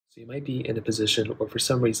So you might be in a position where for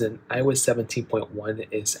some reason iOS 17.1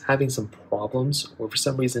 is having some problems, or for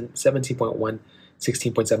some reason 17.1,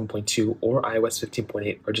 16.7.2, or iOS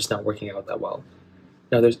 15.8 are just not working out that well.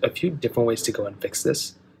 Now there's a few different ways to go and fix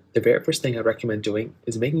this. The very first thing I'd recommend doing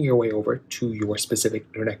is making your way over to your specific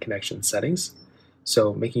internet connection settings.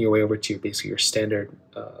 So making your way over to basically your standard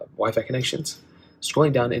Wi-Fi connections,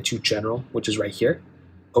 scrolling down into General, which is right here,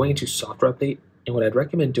 going into Software Update, and what I'd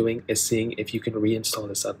recommend doing is seeing if you can reinstall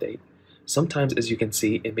this update. Sometimes, as you can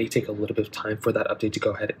see, it may take a little bit of time for that update to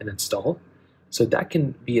go ahead and install. So that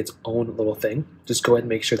can be its own little thing. Just go ahead and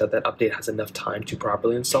make sure that that update has enough time to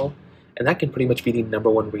properly install. And that can pretty much be the number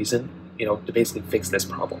one reason, to basically fix this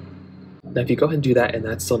problem. Now, if you go ahead and do that and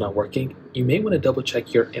that's still not working, you may want to double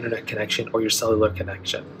check your internet connection or your cellular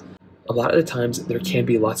connection. A lot of the times, there can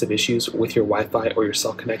be lots of issues with your Wi-Fi or your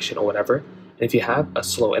cell connection or whatever. And if you have a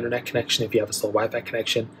slow internet connection, if you have a slow Wi-Fi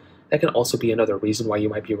connection, that can also be another reason why you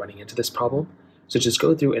might be running into this problem. So just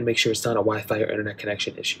go through and make sure it's not a Wi-Fi or internet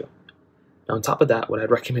connection issue. Now, on top of that, what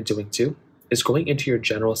I'd recommend doing too is going into your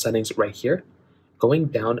general settings right here, going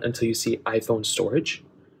down until you see iPhone storage.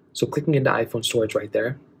 So clicking into iPhone storage right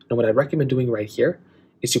there. And what I'd recommend doing right here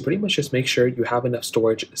is to pretty much just make sure you have enough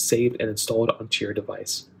storage saved and installed onto your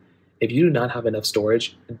device. If you do not have enough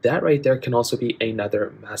storage, that right there can also be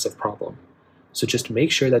another massive problem. So just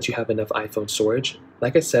make sure that you have enough iPhone storage.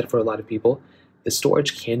 Like I said, for a lot of people, the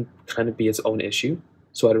storage can kind of be its own issue.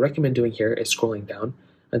 So what I recommend doing here is scrolling down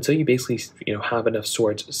until you basically have enough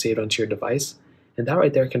storage saved onto your device. And that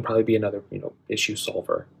right there can probably be another issue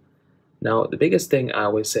solver. Now, the biggest thing I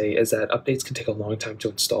always say is that updates can take a long time to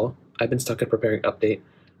install. I've been stuck in preparing update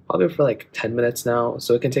probably for like 10 minutes now,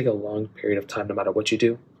 so it can take a long period of time no matter what you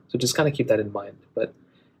do. So just kind of keep that in mind. But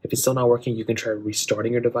if it's still not working, you can try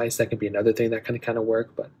restarting your device. That can be another thing that can kind of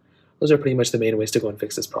work, but those are pretty much the main ways to go and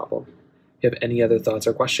fix this problem. If you have any other thoughts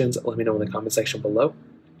or questions, let me know in the comment section below.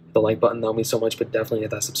 Hit the like button, that would mean so much, but definitely hit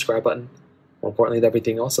that subscribe button. More importantly than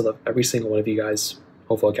everything else, I love every single one of you guys.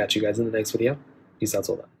 Hopefully I'll catch you guys in the next video. Peace out,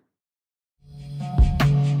 till then.